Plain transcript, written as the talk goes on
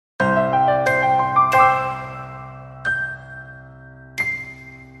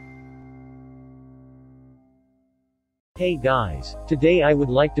Hey guys, today I would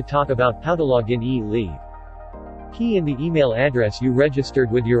like to talk about how to log in eLeave. Key in the email address you registered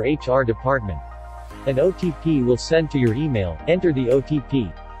with your HR department. An OTP will send to your email, enter the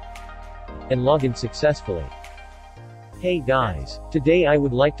OTP, and log in successfully. Hey guys, today I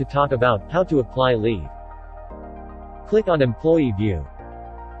would like to talk about how to apply leave. Click on Employee View.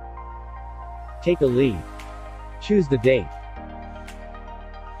 Take a leave. Choose the date.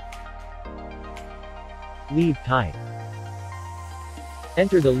 Leave type.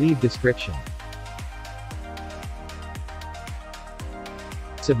 Enter the leave description.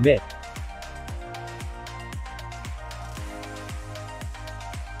 Submit.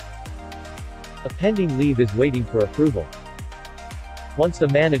 A pending leave is waiting for approval. Once the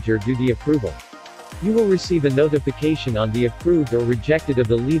manager do the approval, you will receive a notification on the approved or rejected of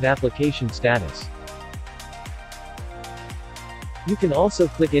the leave application status. You can also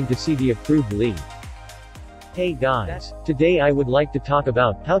click in to see the approved leave. Hey guys, today I would like to talk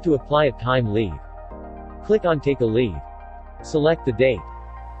about how to apply a time leave. Click on Take a Leave. Select the date.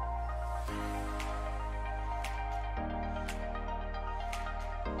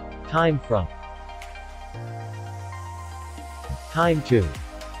 Time from. Time to.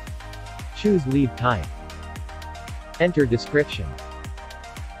 Choose leave type. Enter description.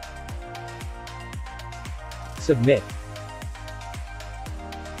 Submit.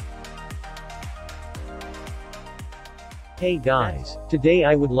 Hey guys, today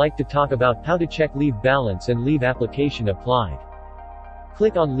I would like to talk about how to check leave balance and leave application applied.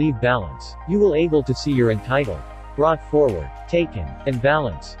 Click on Leave Balance. You will able to see your entitled, brought forward, taken, and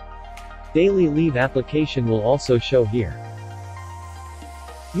balance. Daily leave application will also show here.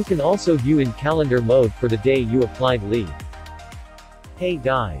 You can also view in calendar mode for the day you applied leave. Hey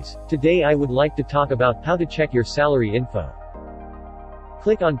guys, today I would like to talk about how to check your salary info.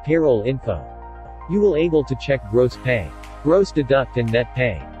 Click on Payroll Info. You will able to check gross pay, gross deduct and net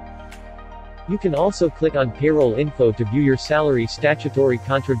pay. You can also click on Payroll Info to view your salary statutory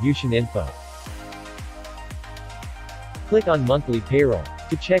contribution info. Click on Monthly Payroll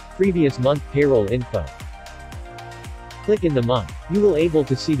to check previous month payroll info. Click in the month. You will able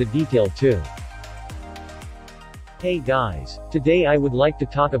to see the detail too. Hey guys, today I would like to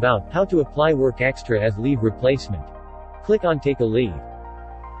talk about how to apply work extra as leave replacement. Click on Take a Leave.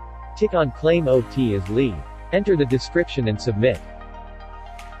 Tick on Claim OT as leave. Enter the description and submit.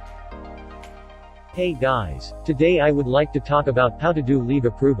 Hey guys, today I would like to talk about how to do leave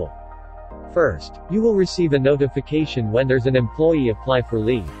approval. First, you will receive a notification when there's an employee apply for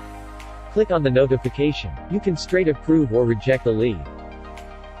leave. Click on the notification. You can straight approve or reject the leave.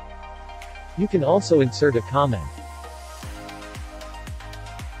 You can also insert a comment.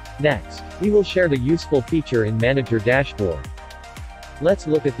 Next, we will share the useful feature in Manager Dashboard. Let's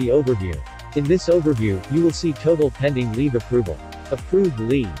look at the overview. In this overview, you will see total pending leave approval, approved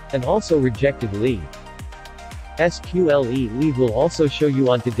leave, and also rejected leave. SQL eLeave will also show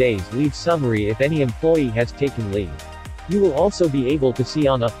you on today's leave summary if any employee has taken leave. You will also be able to see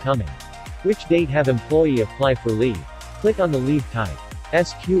on upcoming. Which date have employee apply for leave? Click on the leave type.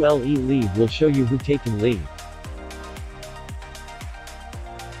 SQL eLeave will show you who taken leave.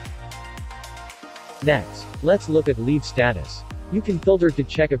 Next, let's look at leave status. You can filter to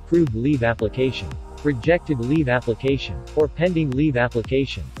check approved leave application, rejected leave application, or pending leave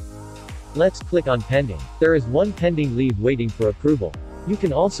application. Let's click on pending. There is one pending leave waiting for approval. You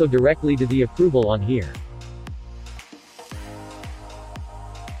can also directly do the approval on here.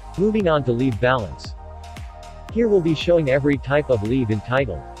 Moving on to leave balance. Here we'll be showing every type of leave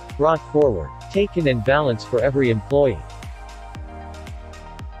entitled, brought forward, taken and balance for every employee.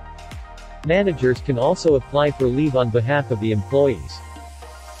 Managers can also apply for leave on behalf of the employees.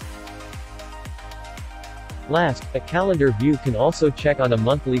 Last, a calendar view can also check on a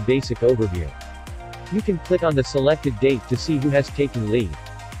monthly basic overview. You can click on the selected date to see who has taken leave.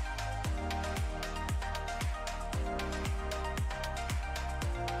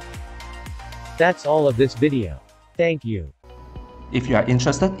 That's all of this video. Thank you. If you are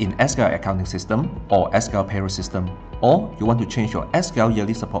interested in SQL accounting system or SQL payroll system, or you want to change your SQL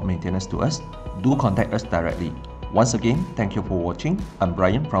yearly support maintenance to us, do contact us directly. Once again, thank you for watching. I'm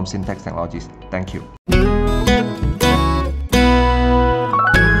Bryan from Syntax Technologies. Thank you.